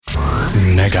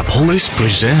Megapolis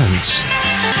presents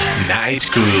Night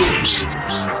Grooves.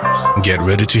 Get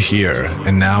ready to hear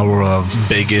an hour of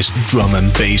biggest drum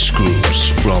and bass grooves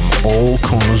from all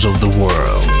corners of the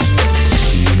world.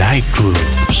 Night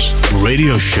Grooves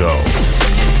radio show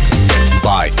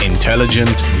by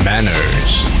Intelligent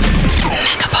Manners.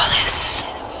 Megapolis.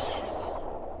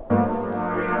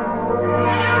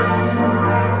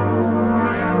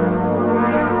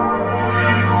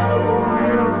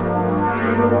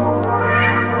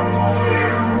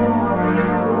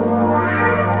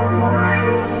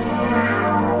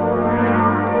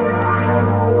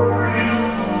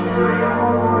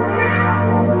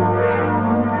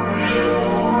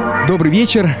 Добрый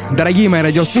вечер, дорогие мои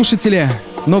радиослушатели.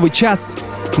 Новый час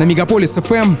на Megapolis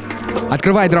FM.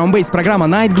 Открывает драм-н-бейс программа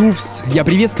Night Grooves. Я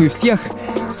приветствую всех.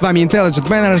 С вами Intelligent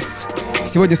Manners.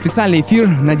 Сегодня специальный эфир.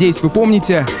 Надеюсь, вы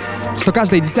помните, что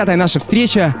каждая 10-я наша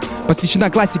встреча посвящена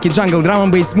классике джангл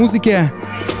драм-н-бейс музыки.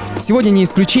 Сегодня не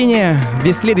исключение.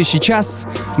 Весь следующий час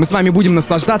мы с вами будем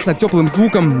наслаждаться теплым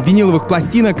звуком виниловых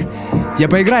пластинок. Я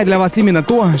поиграю для вас именно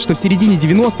то, что в середине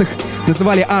 90-х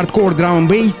называли Hardcore Drum &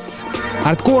 Bass.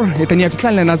 Hardcore — это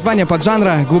неофициальное название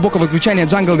поджанра глубокого звучания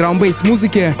джангл драм-н-бейс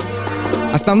музыки.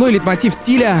 Основной лейтмотив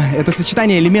стиля — это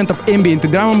сочетание элементов ambient и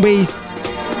драм-н-бейс.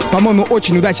 По-моему,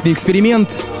 очень удачный эксперимент.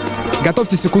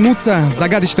 Готовьтесь окунуться в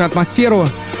загадочную атмосферу,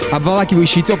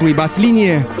 обволакивающие теплые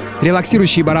бас-линии,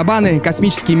 релаксирующие барабаны,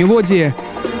 космические мелодии.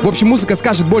 В общем, музыка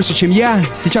скажет больше, чем я.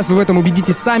 Сейчас вы в этом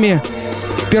убедитесь сами.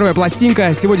 Первая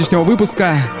пластинка сегодняшнего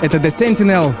выпуска — это The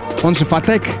Sentinel, он же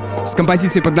Fatek, с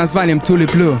композицией под названием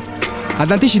Tulip Blue.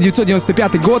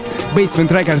 1995 год, Basement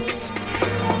Records.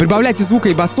 Прибавляйте звука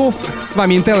и басов. С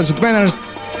вами Intelligent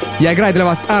Manners. Я играю для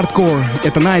вас Hardcore.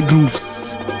 Это Night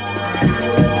Grooves.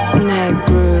 Night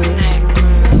Grooves.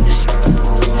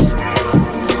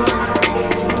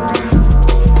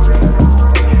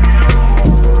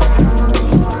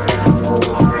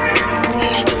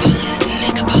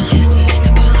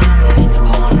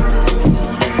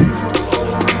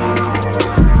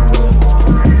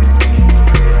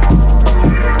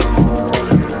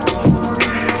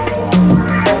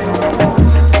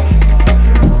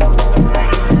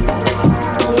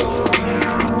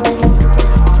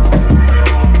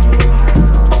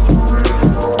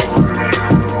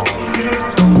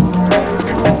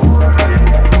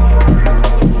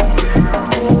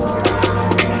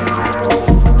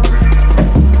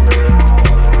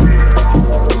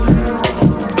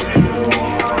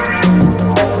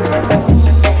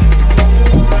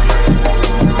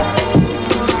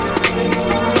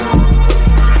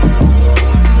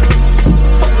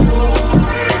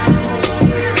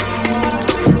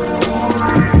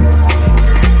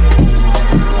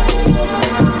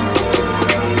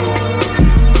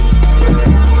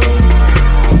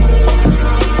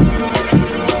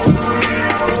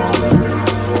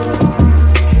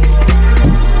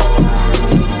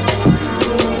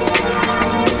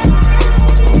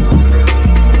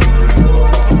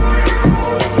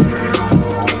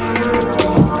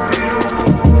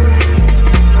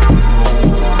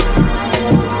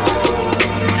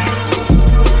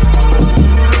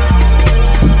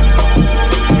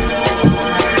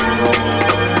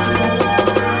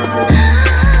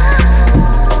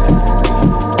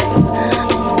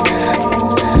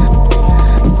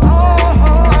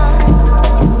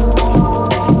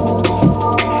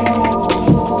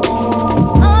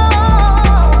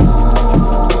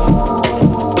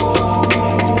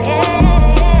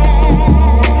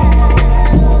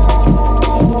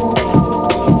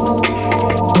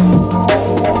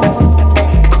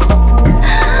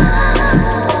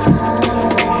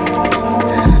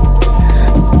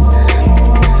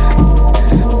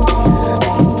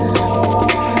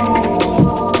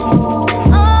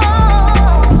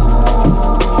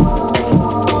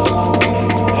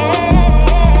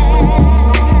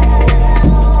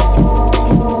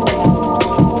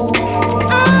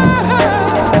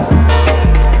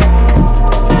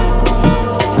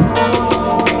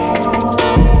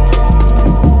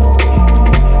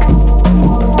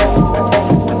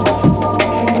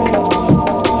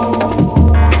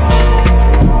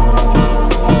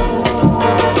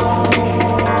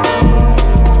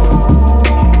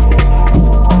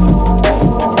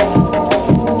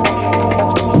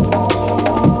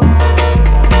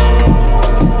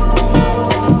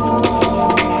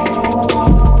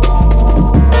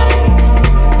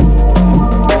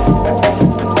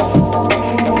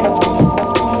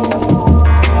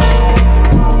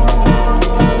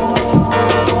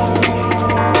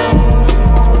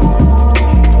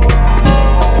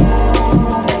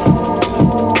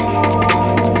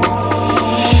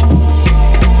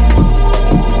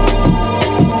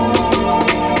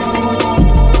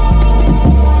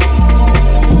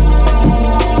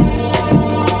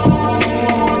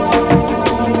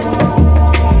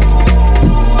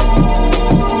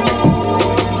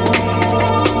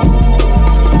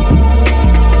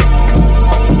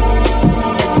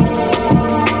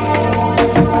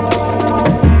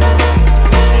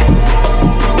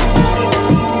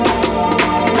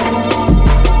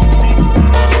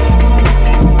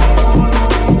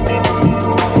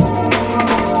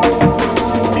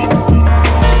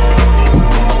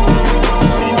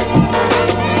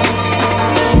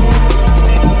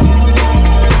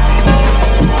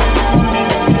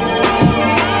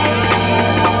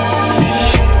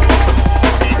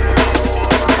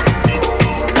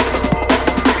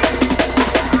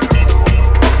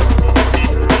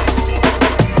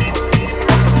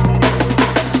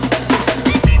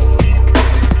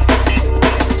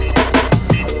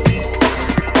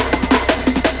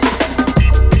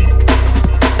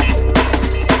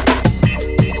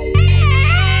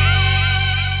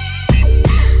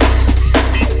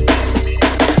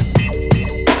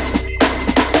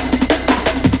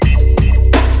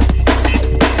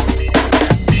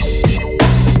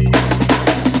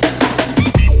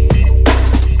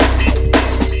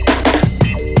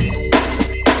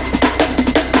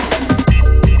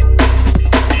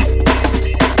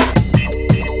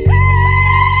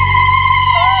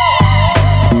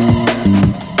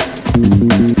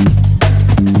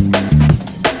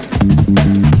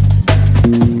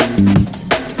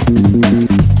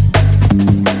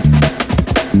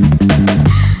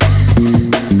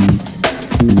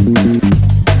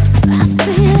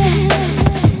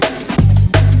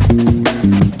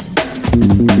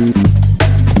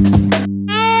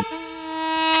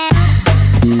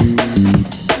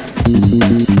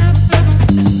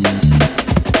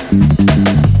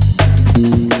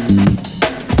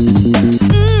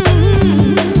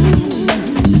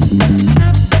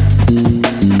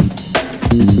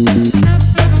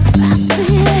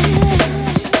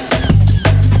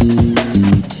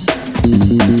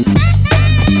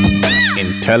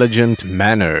 intelligent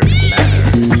manner.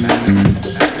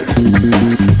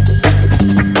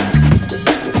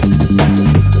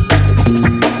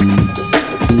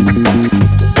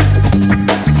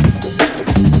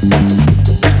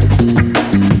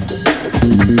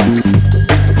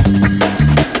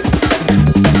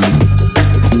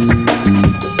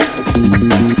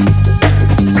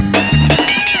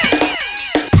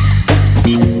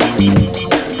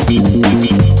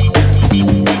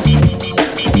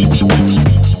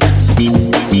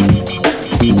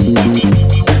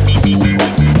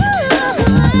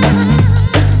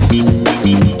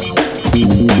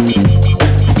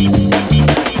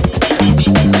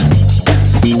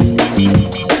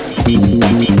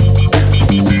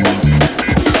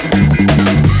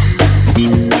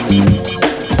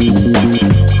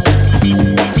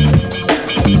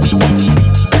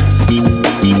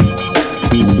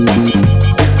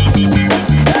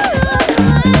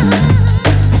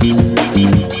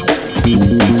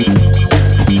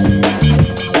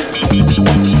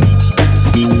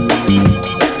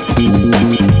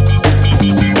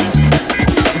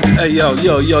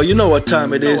 Yo, you know what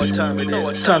time it is?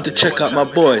 Time to check out my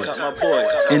boy,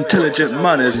 Intelligent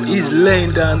Manners. He's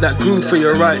laying down that groove for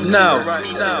you right now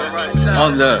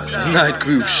on the Night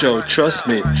Groove Show. Trust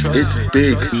me, it's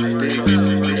big.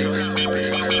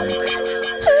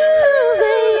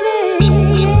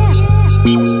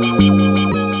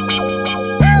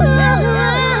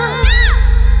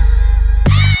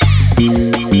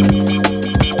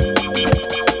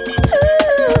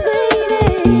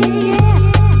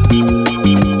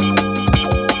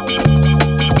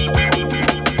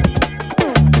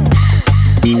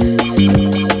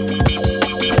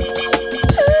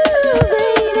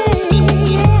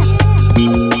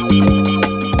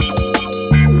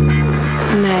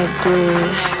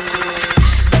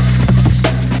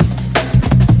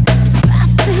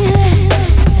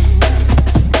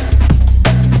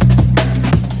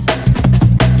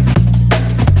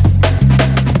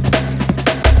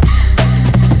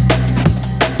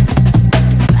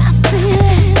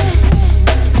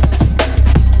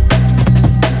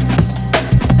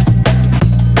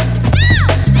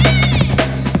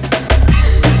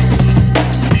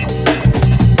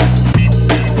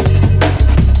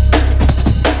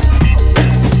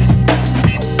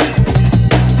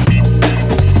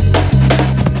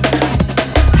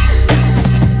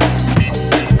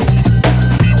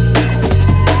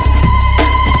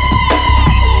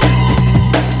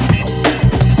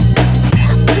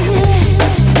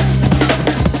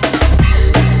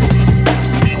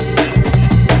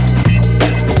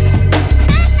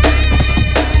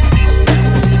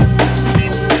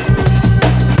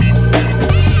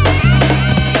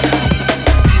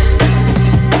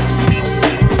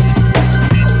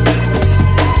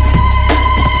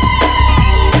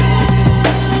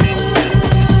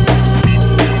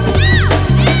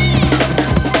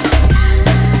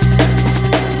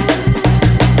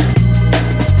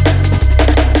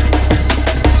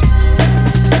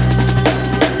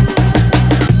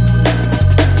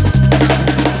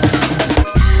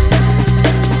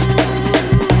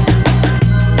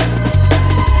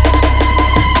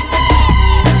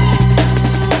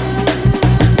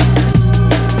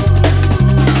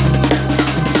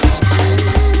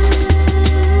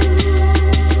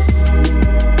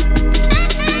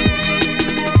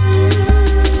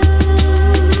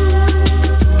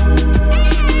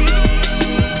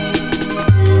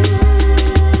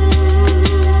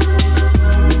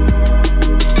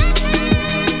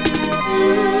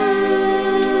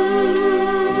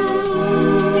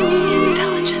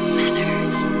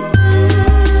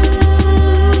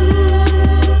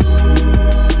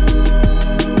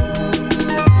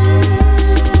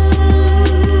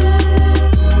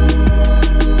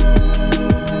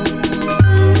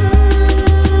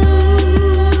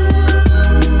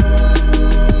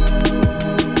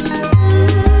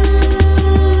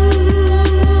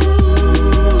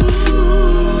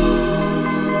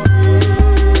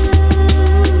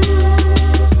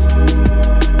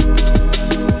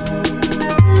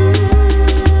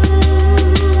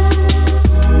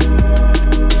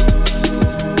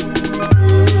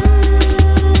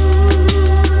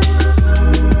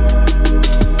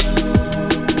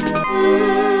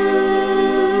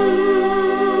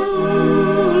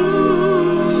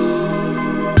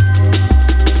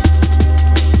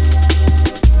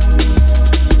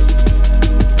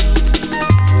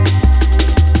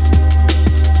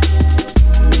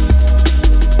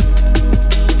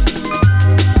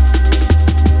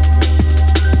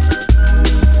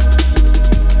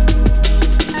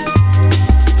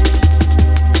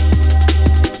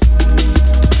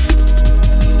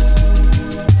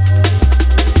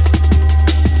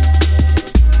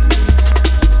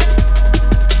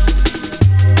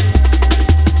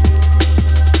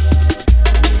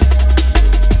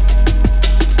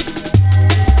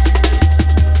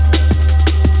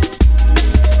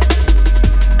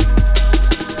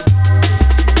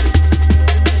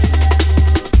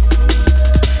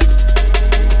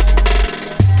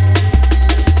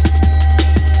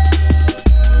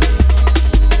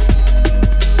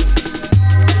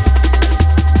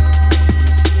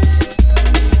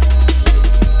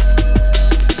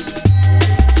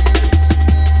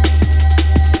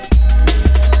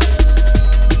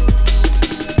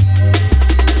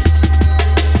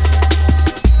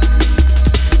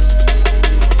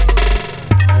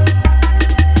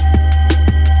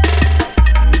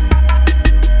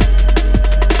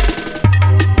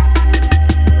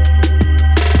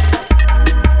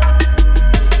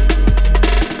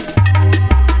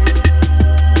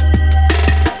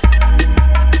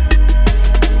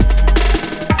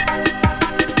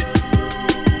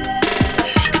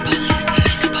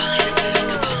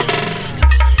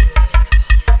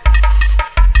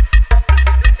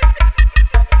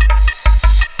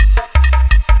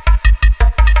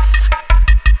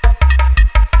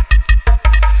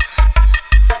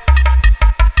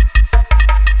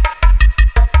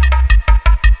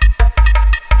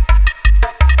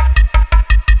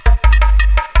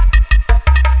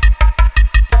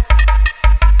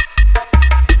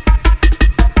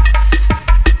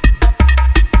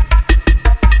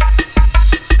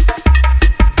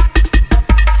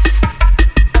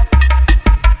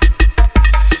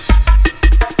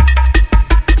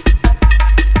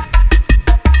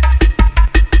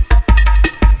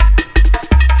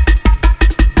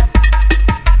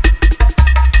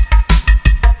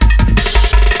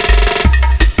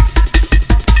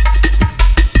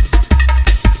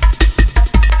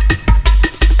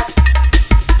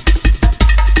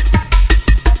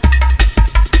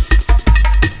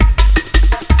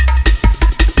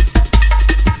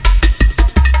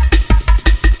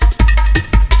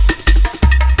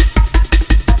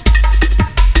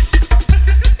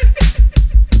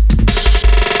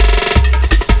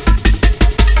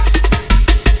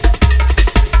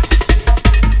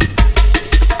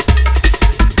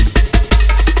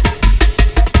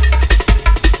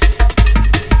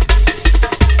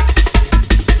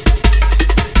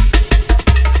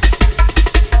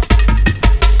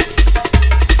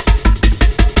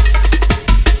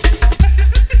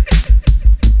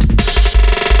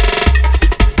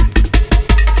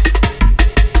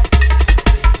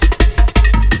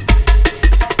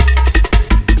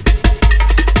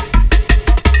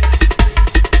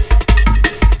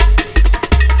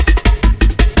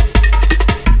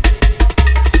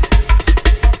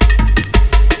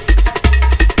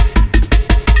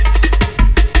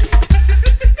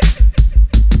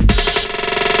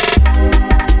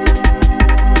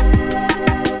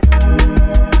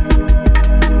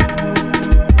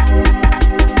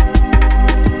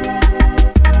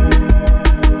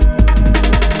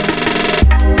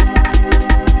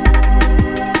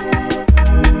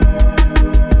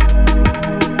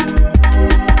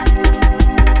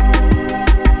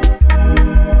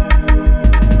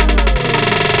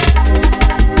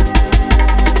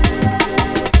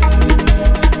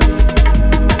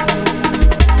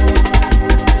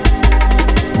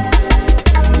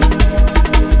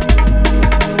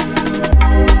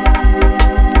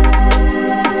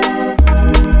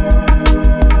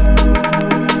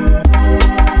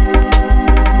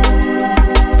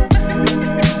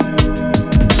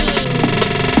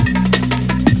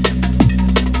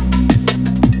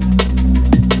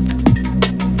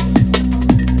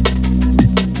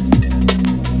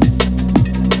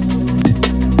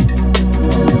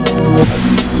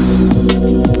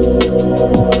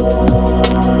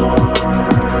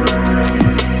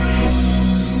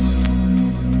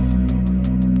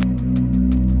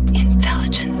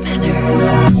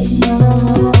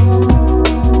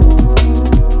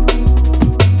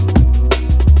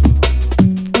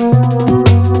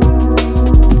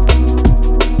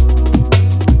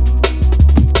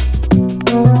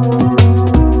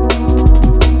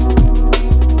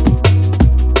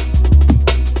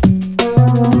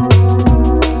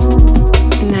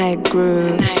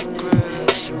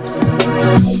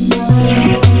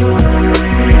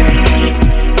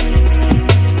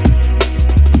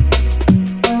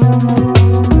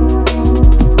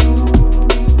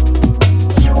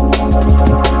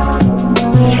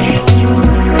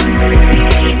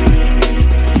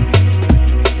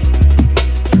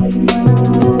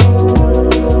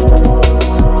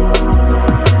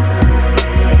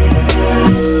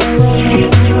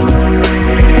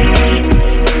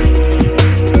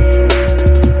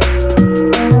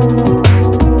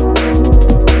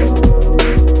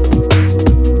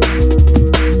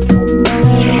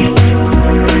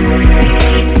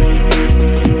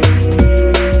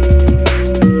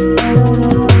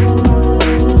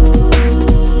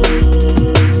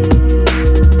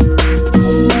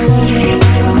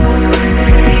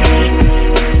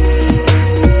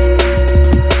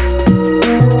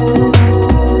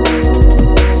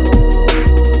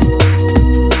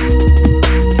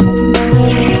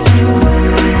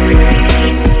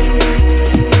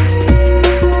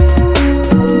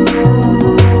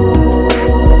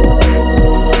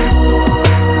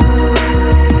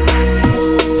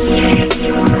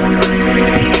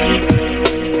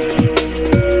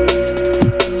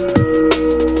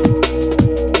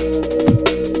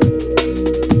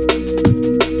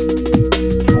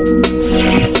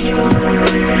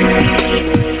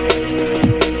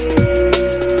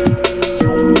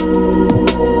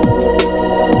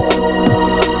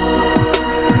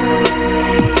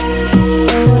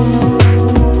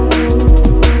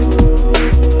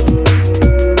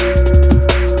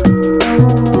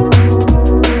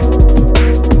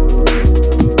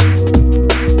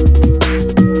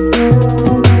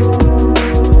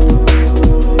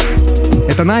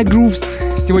 Night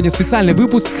Grooves. Сегодня специальный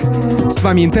выпуск. С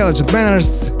вами Intelligent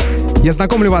Manners. Я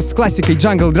знакомлю вас с классикой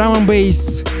Jungle Drum and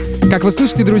Bass. Как вы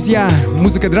слышите, друзья,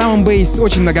 музыка Drum and Bass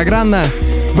очень многогранна.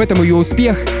 В этом ее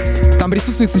успех. Там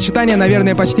присутствует сочетание,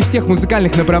 наверное, почти всех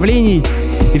музыкальных направлений.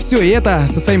 И все это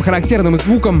со своим характерным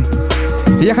звуком.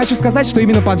 И я хочу сказать, что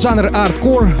именно поджанр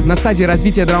ардкор на стадии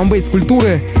развития драм-н-бейс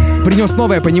культуры принес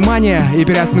новое понимание и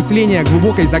переосмысление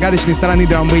глубокой загадочной стороны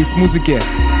драм-н-бейс музыки.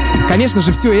 Конечно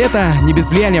же, все это не без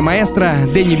влияния маэстро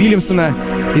Дэнни Вильямсона,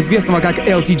 известного как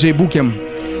LTJ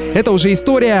Bookem. Это уже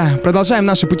история. Продолжаем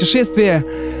наше путешествие.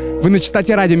 Вы на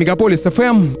частоте радио Megapolis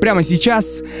FM. Прямо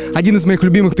сейчас один из моих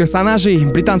любимых персонажей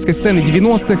британской сцены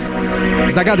 90-х,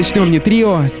 загадочный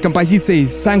омни-трио с композицией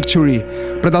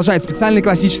Sanctuary, продолжает специальный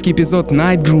классический эпизод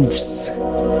Night Grooves.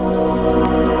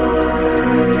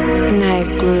 Night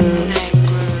Grooves.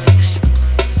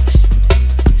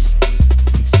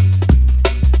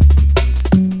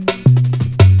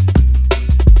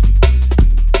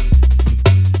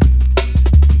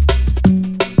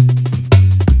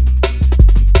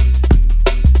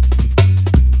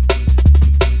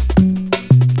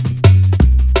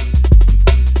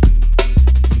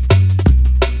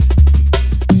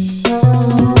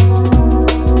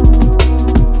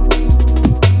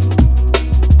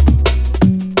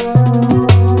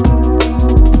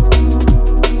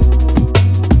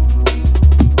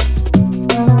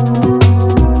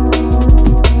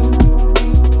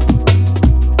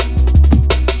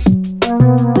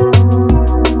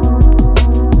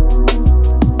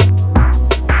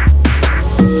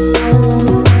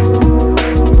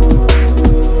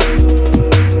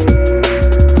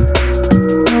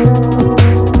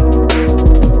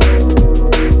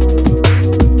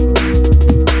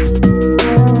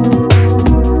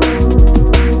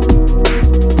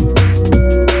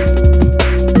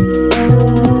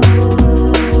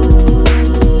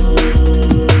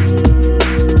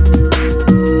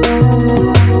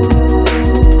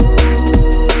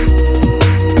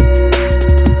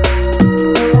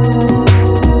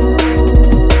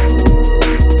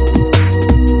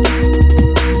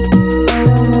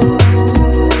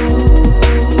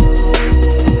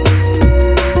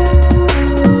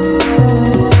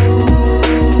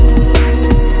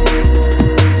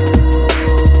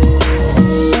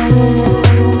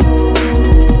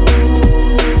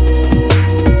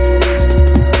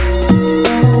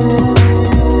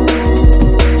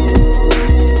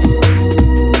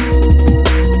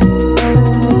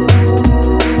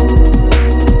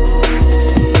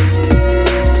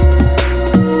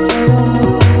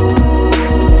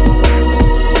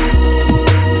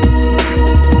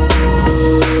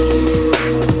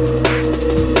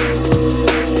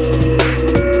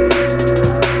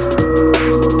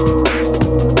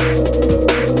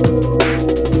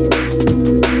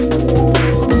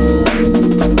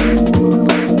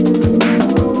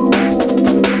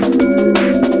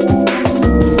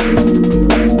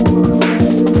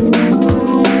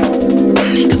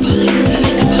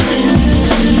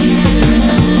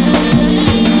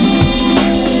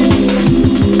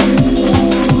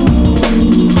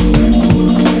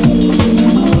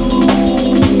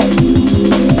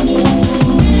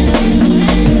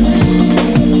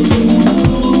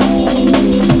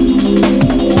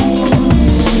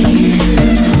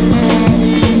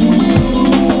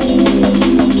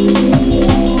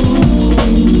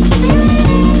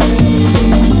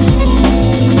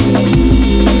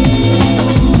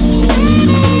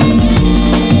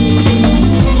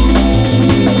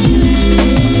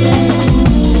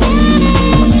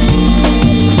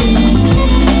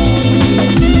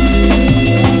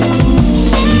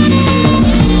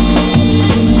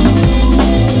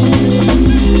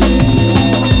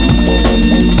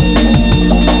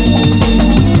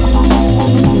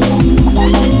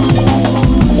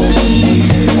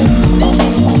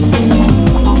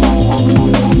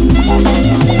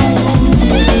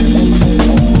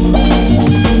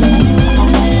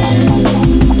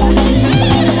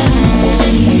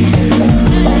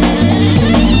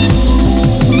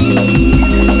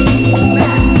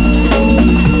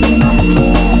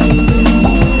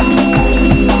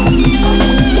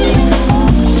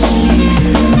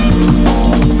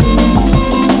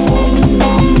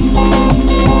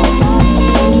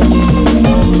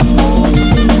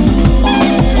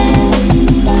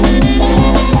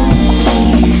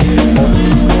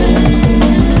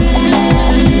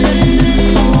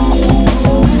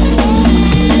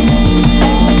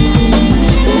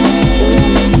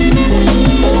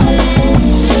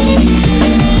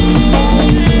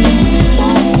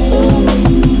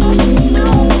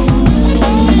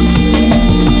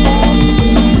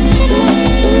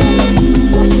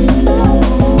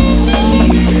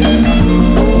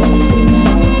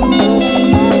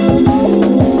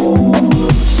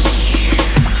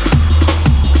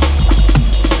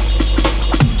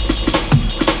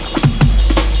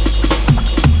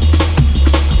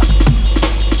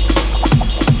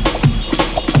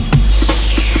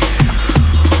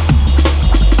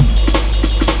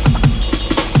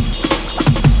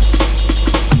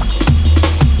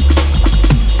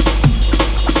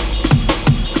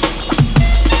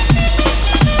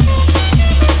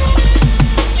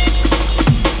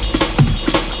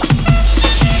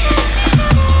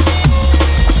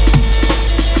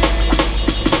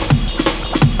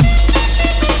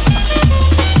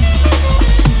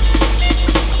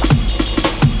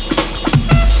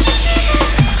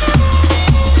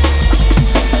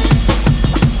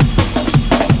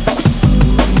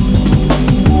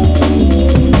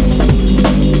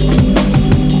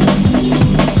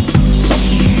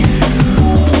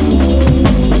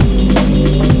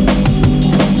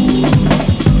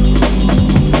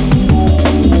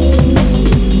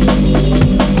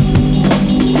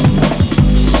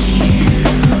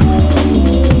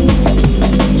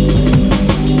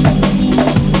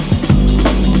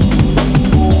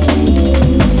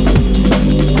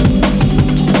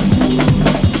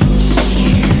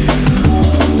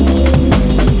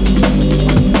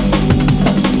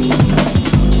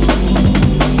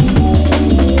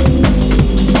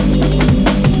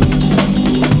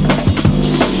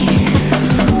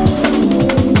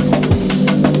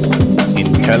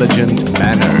 intelligent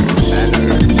manner.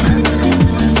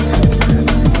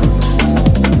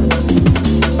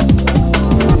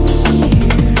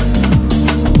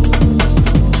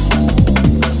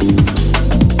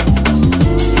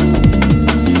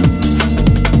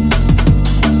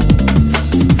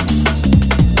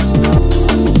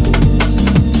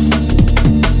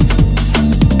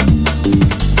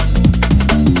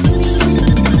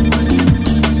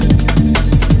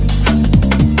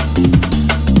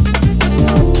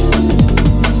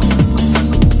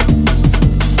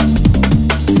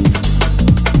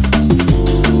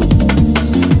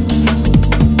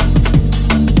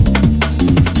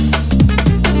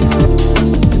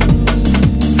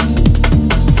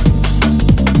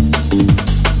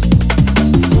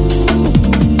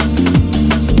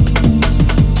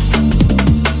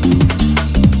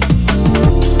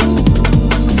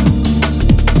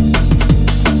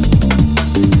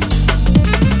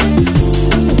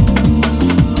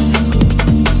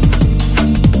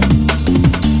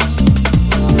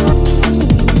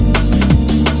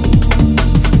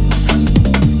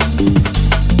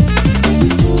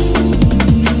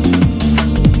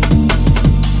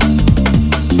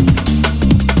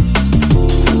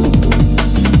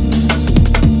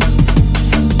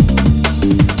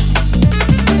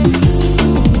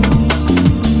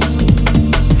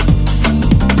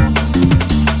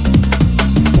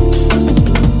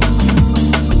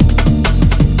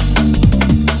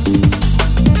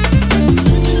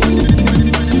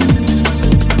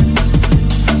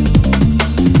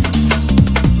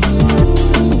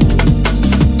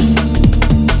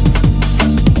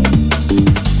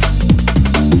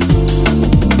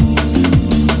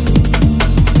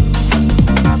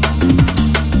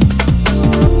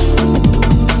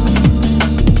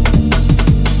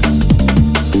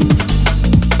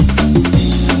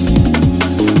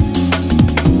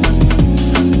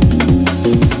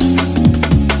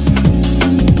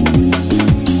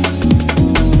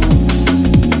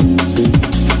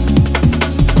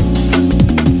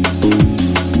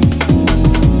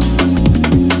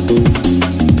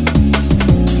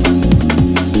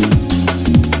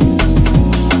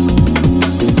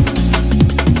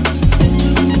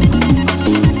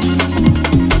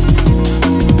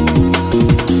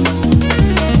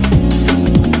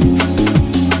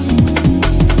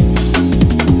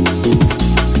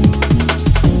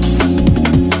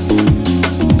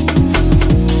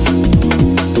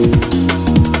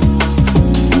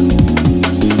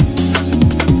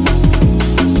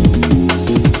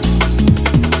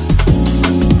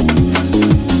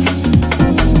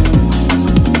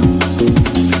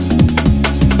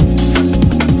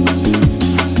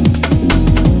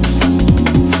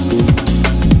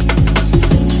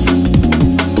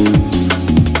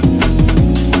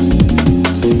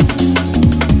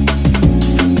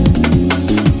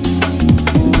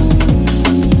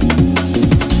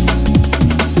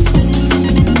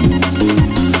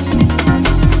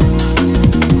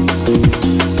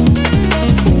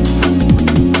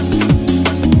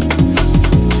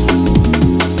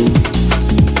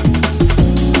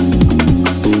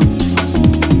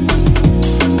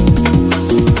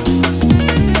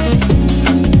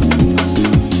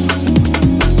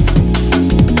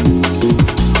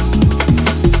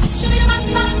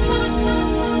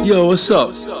 Yo, what's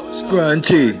up? It's Brian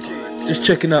G. Just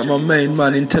checking out my main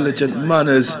man, Intelligent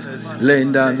Manners,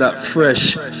 laying down that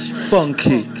fresh,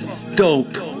 funky,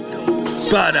 dope,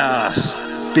 badass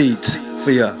beat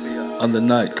for ya on the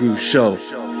Night Groove Show.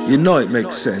 You know it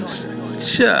makes sense.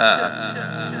 Cha.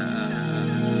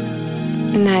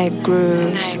 Night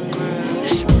Grooves.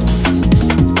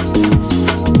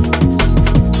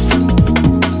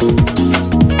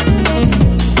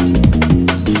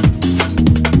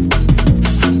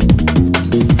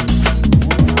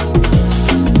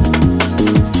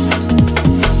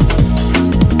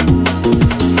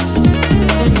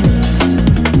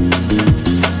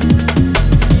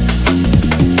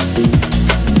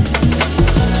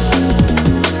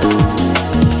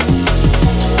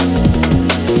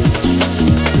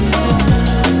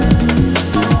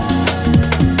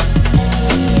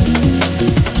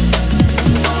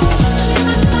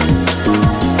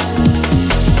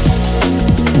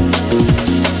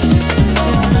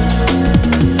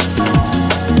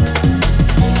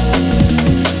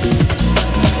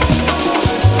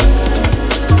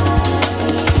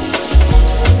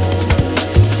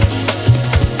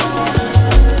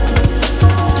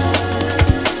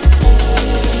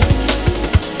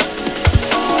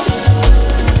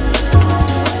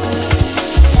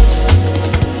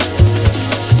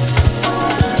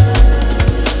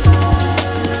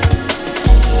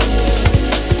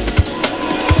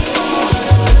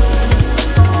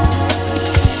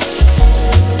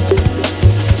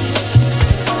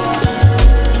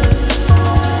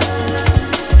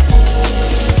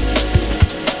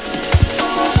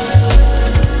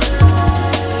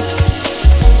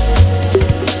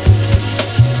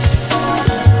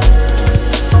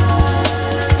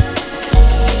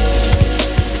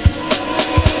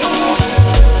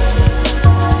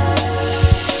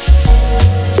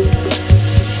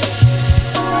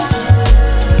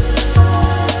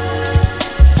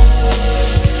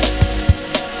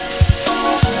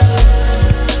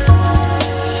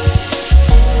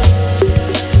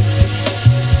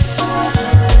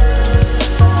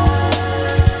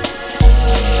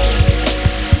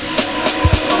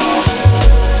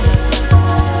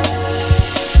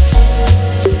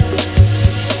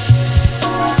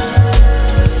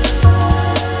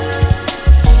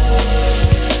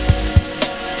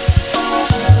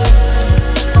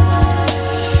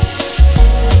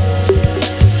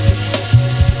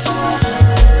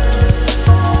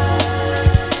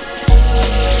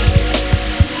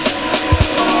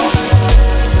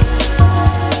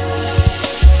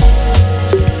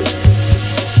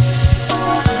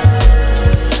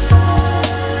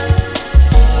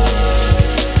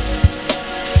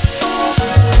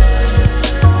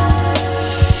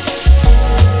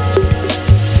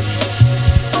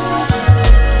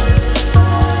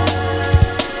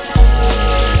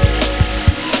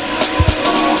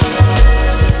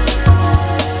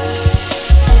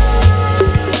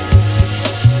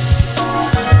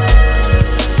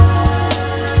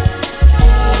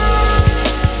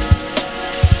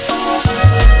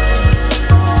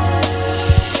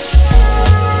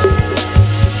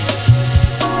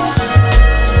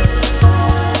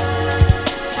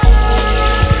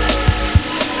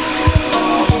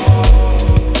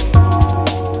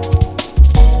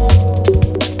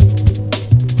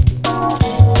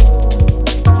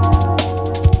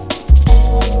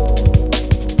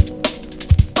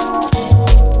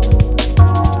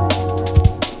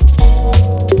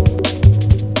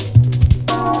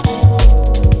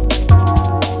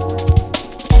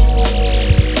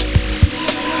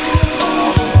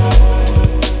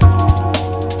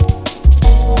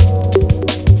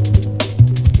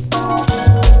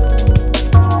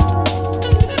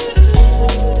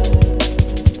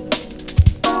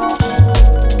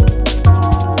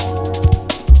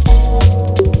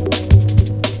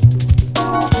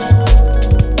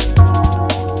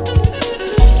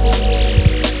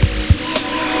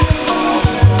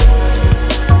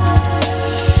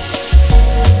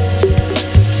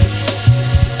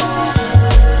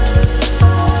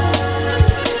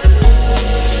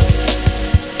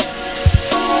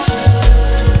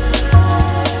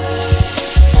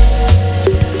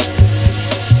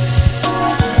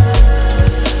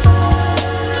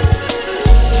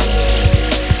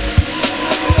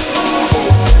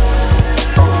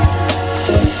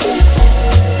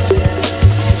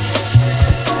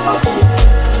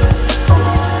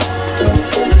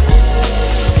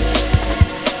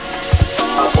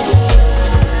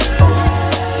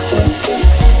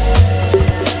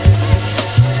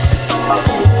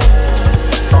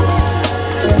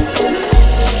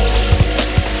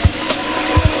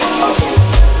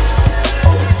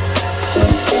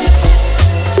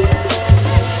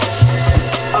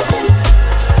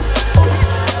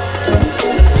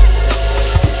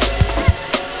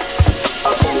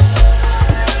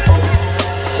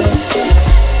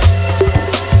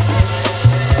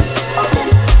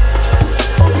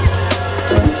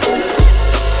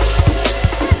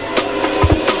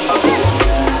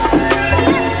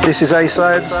 This is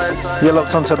A-Sides. You're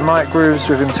locked onto Night Grooves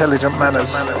with Intelligent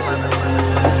Manners.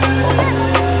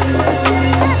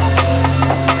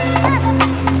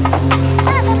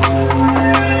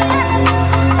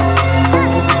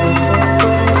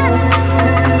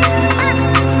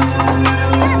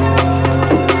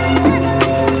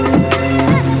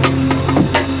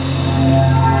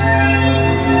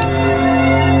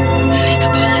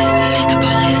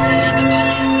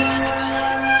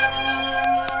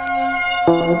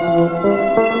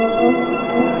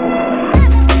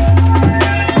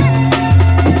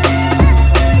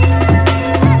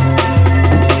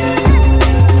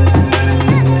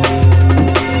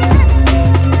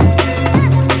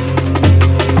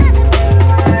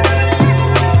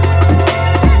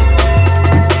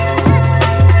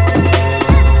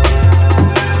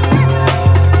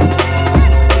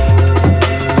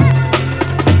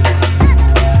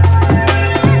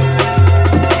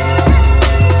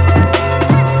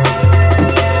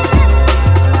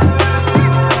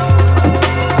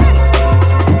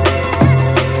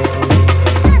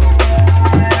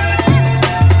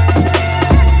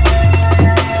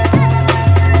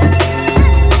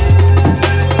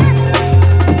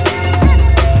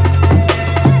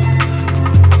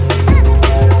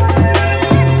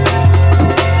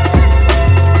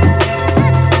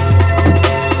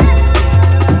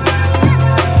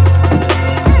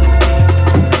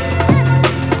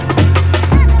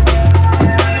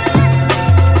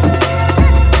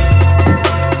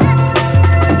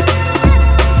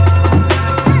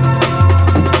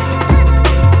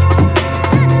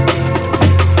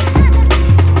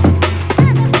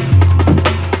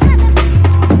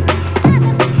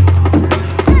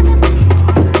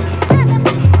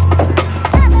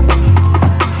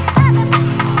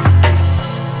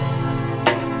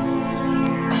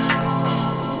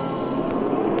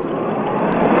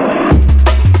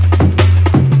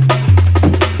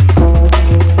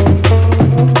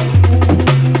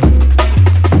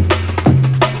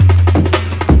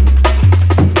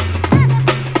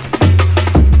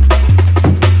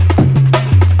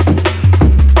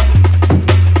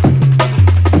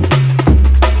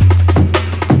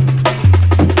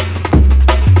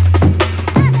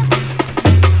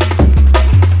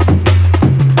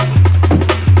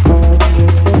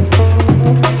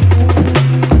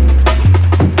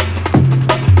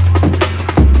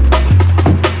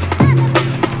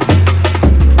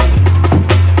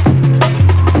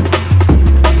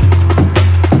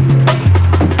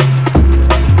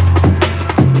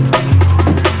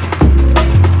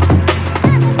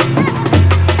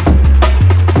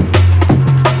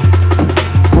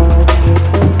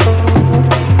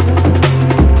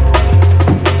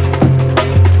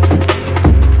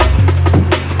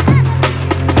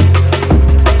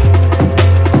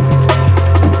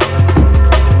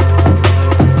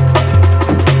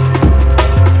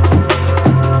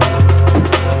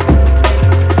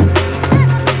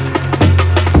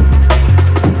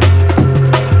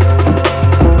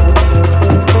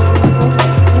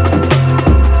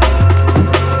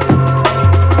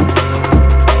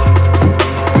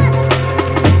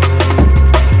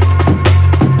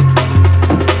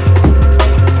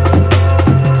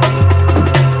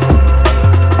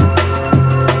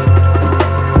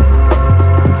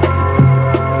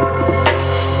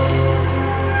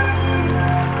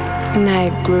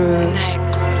 Night Grooves.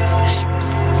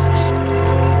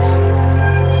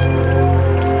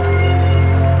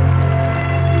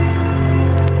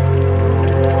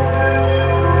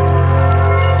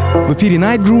 В эфире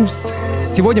Night Grooves.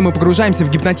 Сегодня мы погружаемся в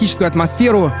гипнотическую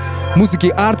атмосферу музыки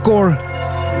ардкор,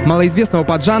 малоизвестного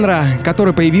поджанра,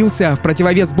 который появился в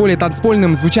противовес более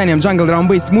танцпольным звучанием джангл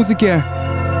драм-бейс музыки.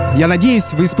 Я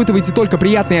надеюсь, вы испытываете только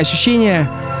приятные ощущения.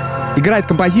 Играет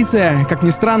композиция, как ни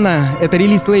странно, это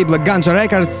релиз лейбла Ganja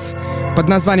Records под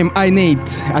названием I Nate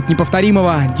от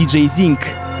неповторимого DJ Zinc.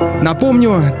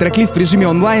 Напомню, трек-лист в режиме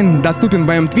онлайн доступен в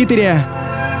моем твиттере.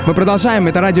 Мы продолжаем,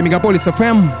 это радио Megapolis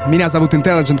FM. Меня зовут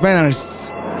Intelligent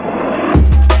Manners.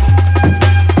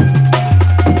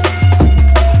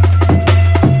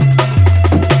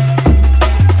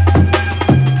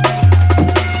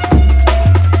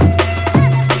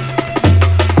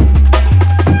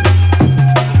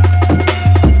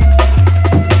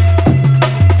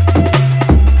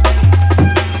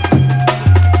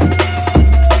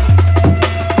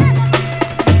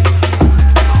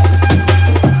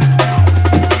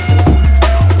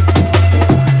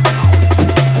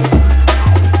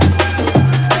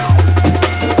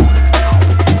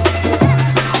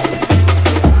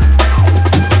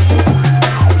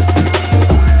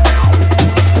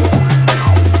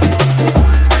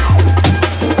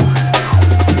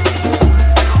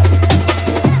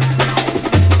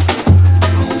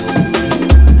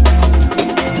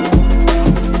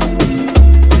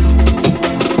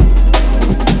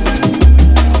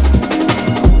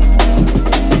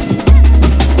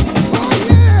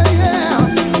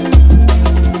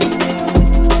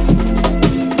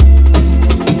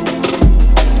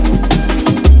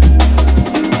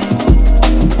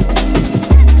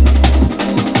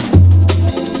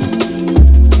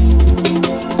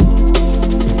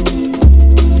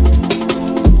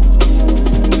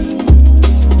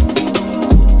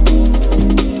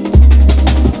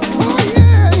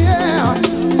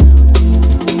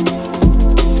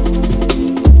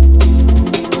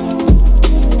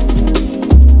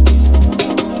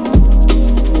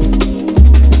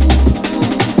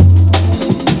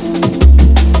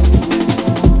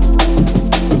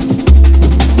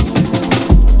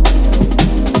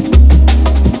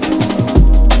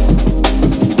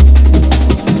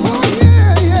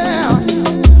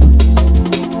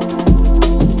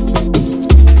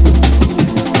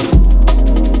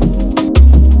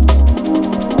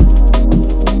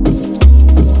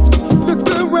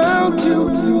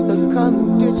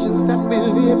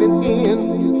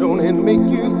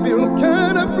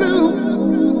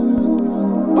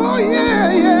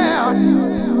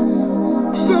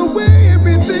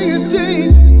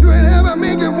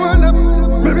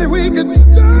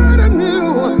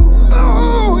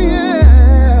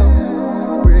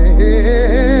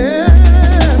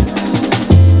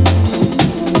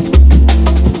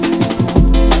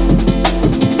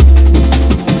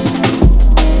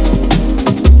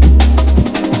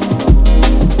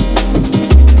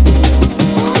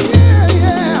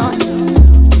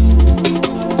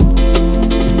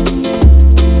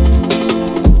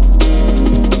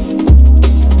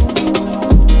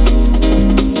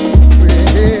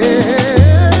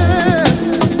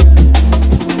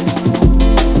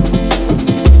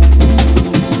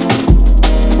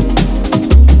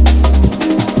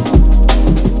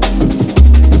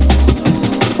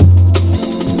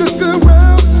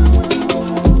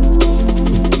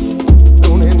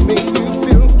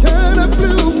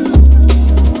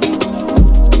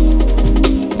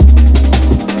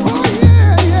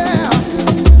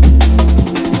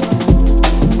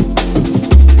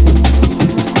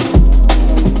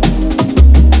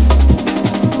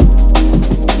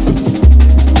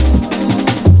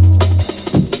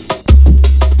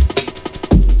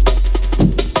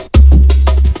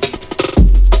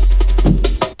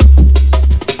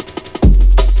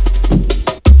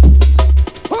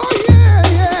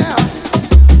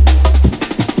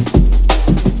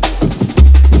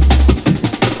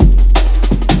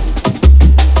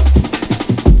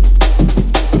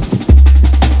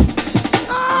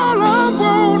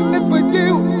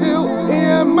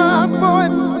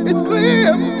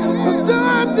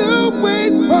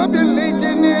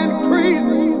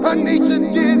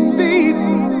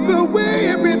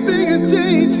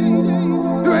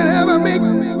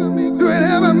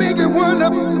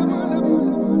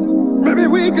 Maybe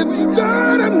we can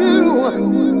start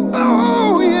anew.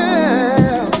 Oh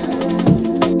yeah.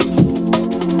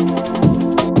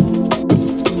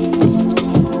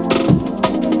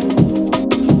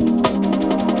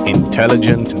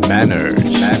 Intelligent manners.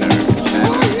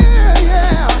 Oh yeah,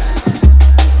 yeah.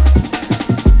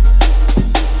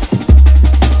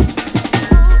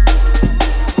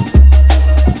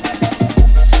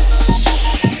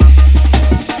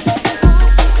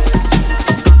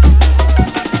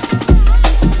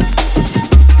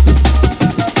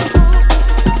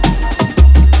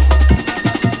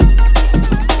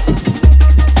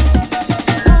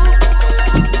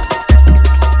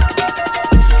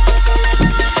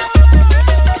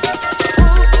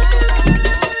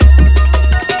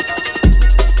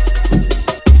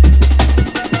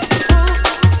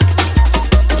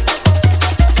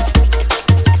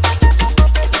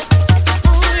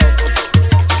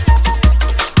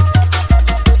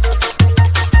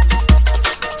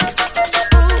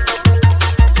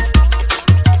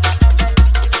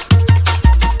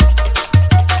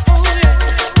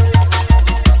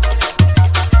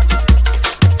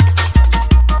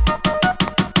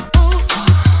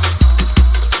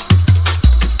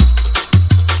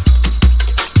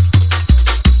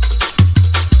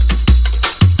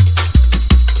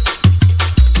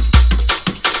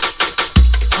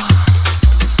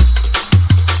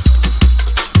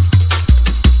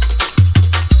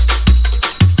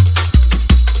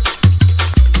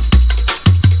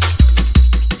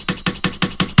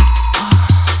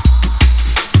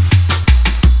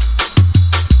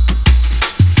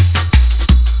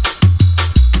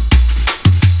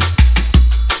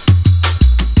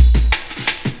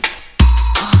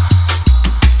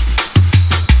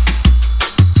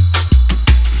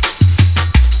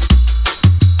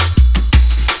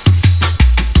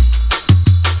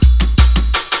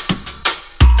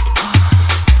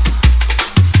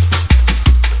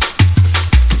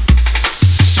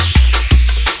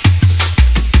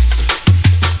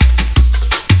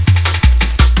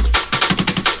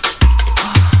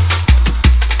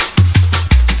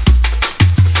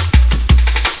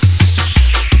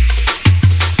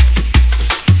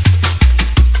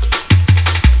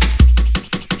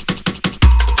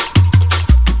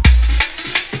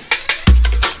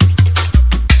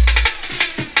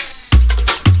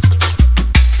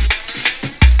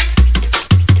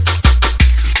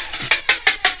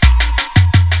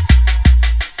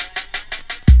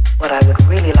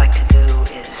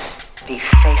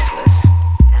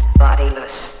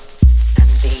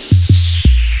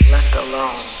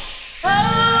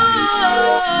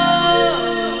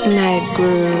 Night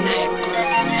grooves.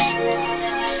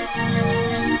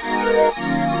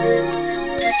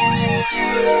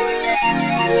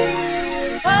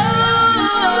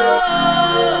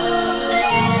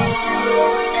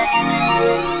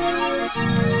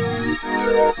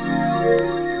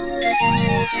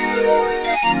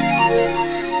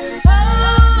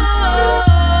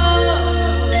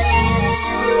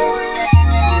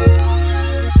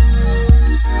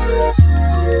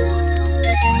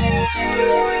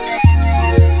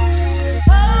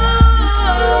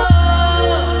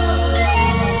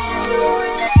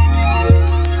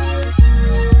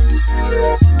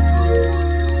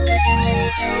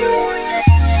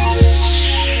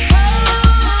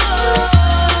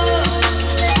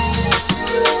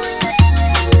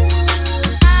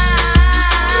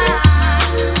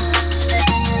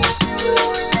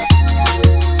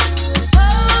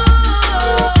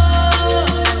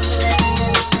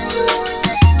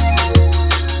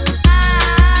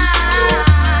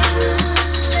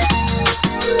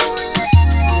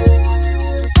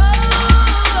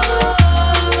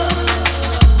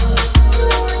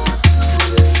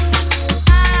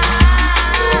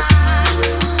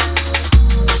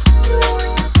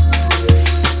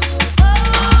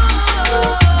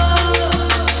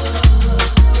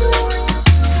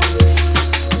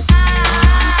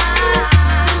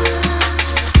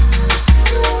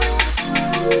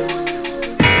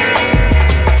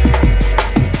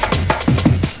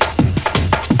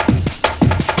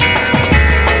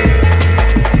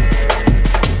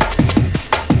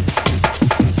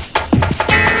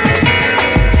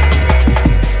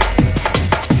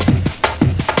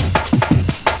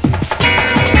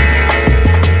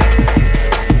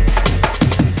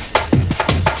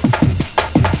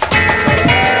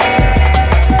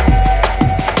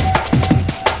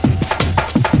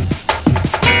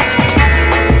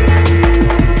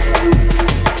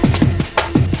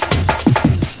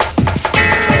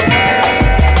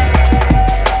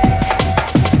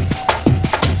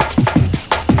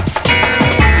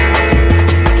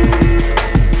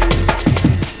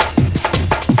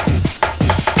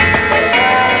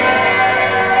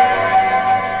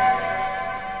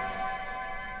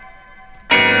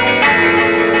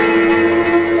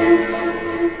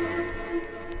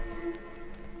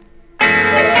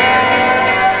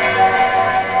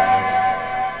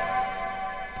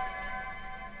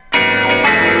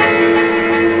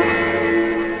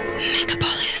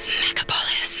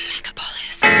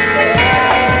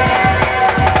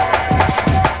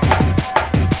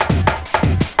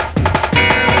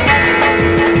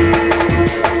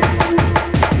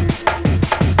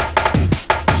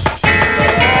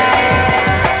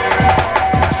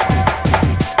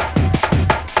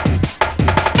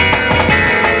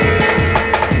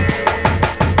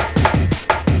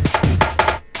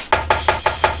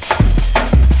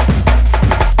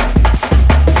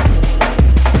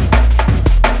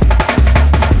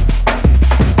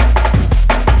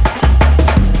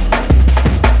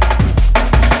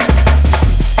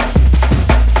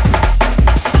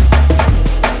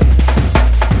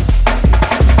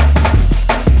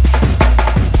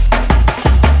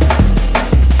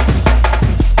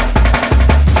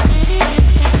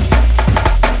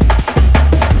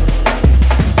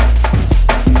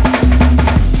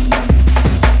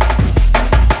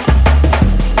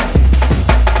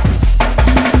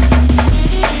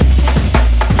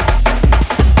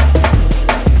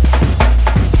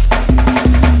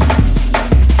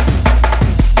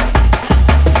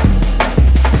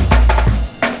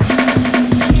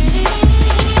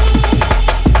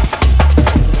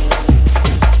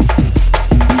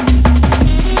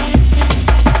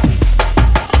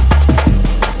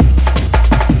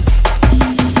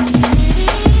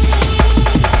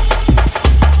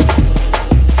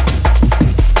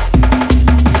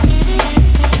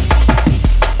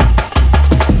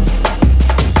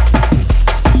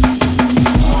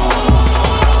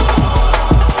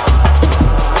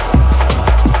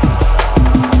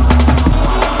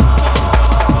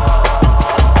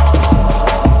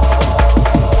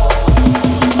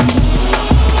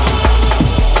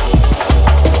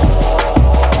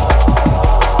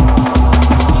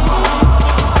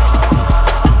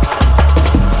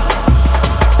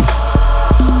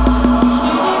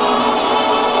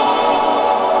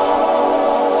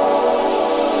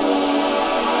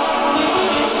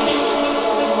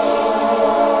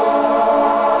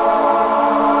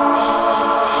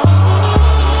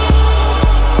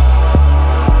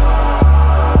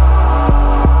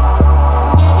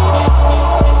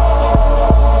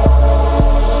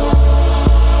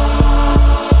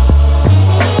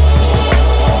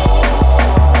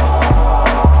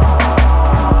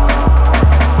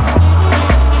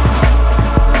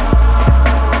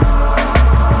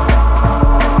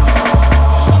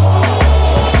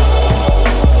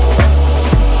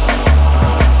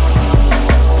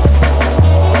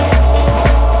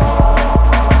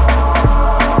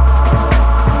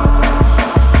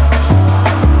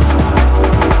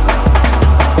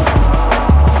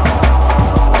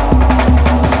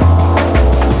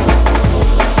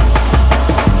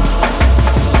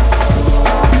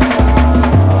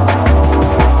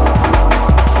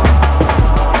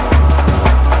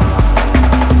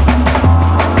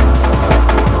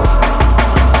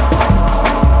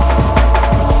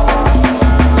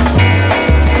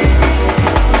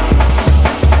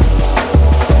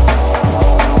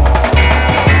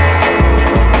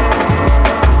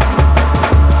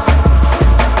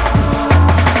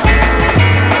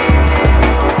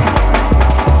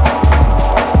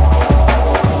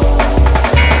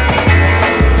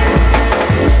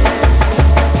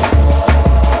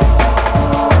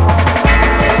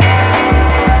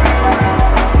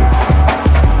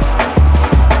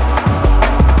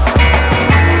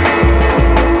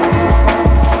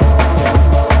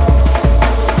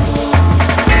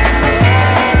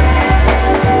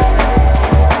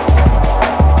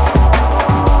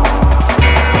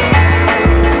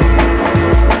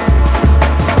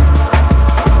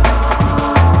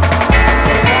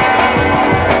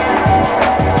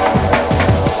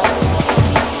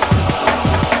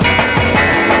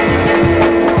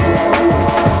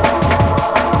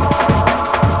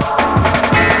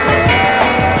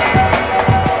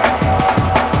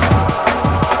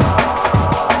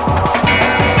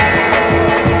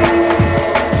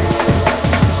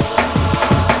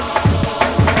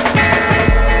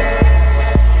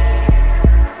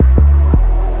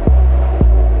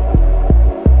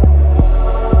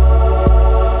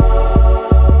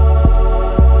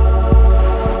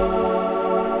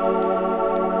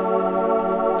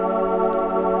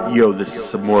 Yo, this is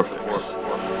Submorphix.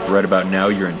 Right about now,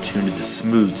 you're in tune to the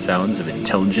smooth sounds of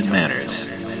Intelligent Manners.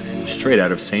 Straight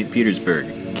out of St. Petersburg.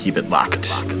 Keep it locked.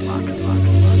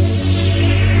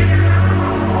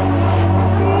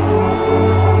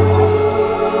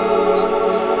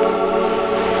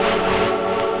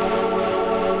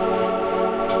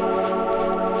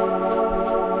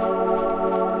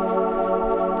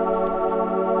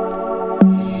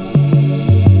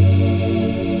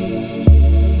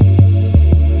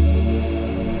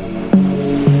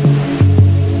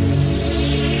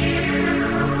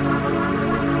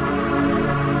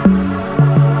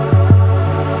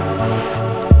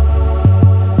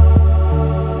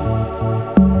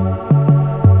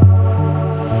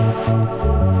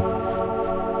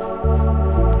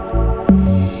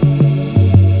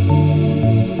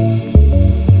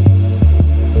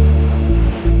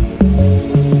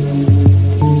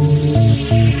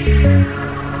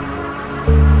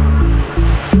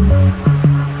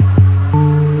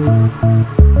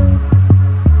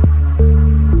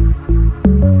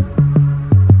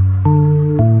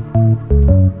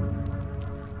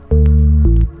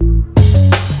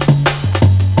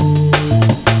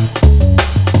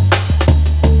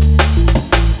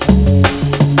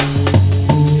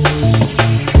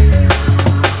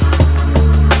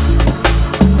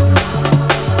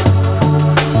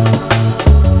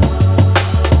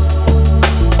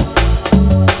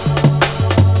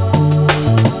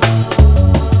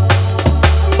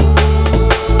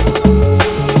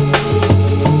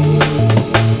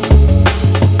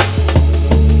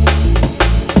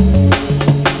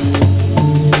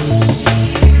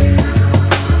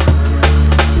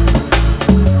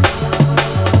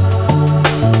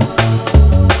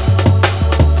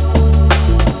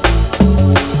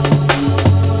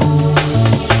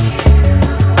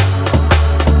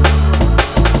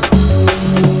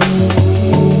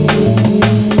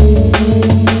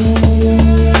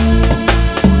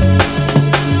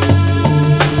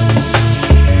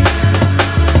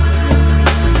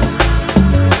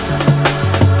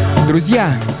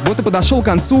 Друзья, вот и подошел к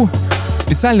концу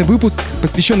специальный выпуск,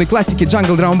 посвященный классике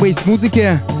джангл драм-бейс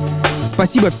музыки.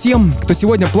 Спасибо всем, кто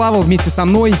сегодня плавал вместе со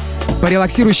мной по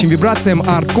релаксирующим вибрациям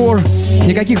ардкор.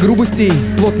 Никаких грубостей,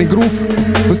 плотный грув.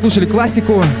 Вы слушали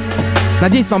классику.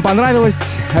 Надеюсь, вам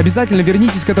понравилось. Обязательно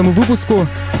вернитесь к этому выпуску.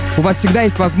 У вас всегда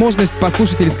есть возможность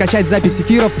послушать или скачать запись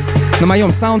эфиров на моем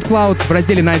SoundCloud в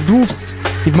разделе Night Grooves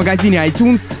и в магазине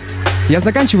iTunes. Я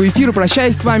заканчиваю эфир и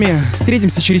прощаюсь с вами.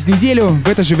 Встретимся через неделю в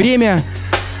это же время.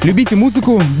 Любите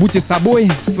музыку, будьте собой.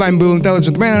 С вами был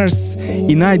Intelligent Manners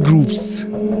и Night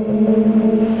Grooves.